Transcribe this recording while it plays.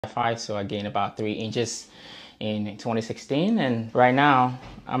5'5", so I gained about 3 inches in 2016, and right now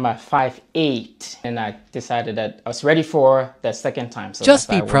I'm at 5'8", and I decided that I was ready for the second time. So Just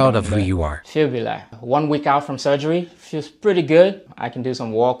that's why be I went proud on of who the you are. fibula. 1 week out from surgery, feels pretty good. I can do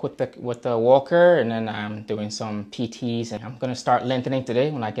some walk with the walker, and then I'm doing some PTs, and I'm gonna start lengthening today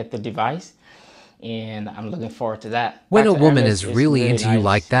when I get the device. And I'm looking forward to that. When a Dr. M woman is is really really into you nice.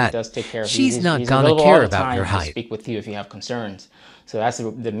 like He that, does take care of you. she's not He's gonna available all care the about your time to height. speak with you if you have concerns. So that's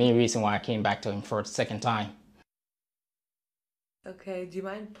the main reason why I came back to him for a second time. Okay, do you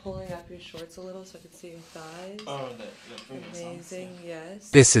mind pulling up your shorts a little so I can see your thighs? Oh, Amazing,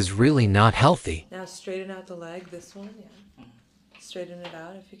 yes. This is really not healthy. Now straighten out the leg, this one, yeah. Straighten it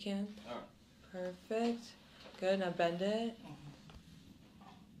out if you can. Perfect. Good, now bend it.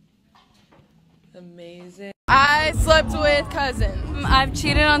 Amazing. I slept with cousins. I've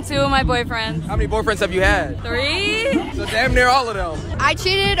cheated on 2 of my boyfriends. How many boyfriends have you had? 3? So damn near all of them. I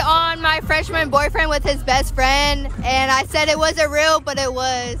cheated on my freshman boyfriend with his best friend, and I said it wasn't real, but it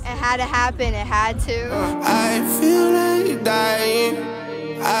was. It had to happen. It had to. I feel like dying.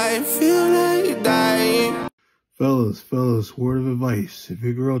 I feel like dying. Fellas, word of advice. If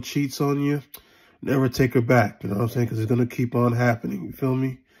your girl cheats on you, never take her back. You know what I'm saying? Because it's going to keep on happening. You feel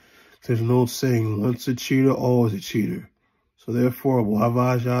me? There's an old saying, once a cheater, always a cheater. So therefore, what I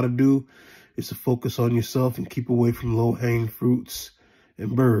advise y'all to do is to focus on yourself and keep away from low-hanging fruits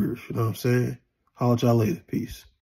and birds. You know what I'm saying? Holla at y'all later. Peace.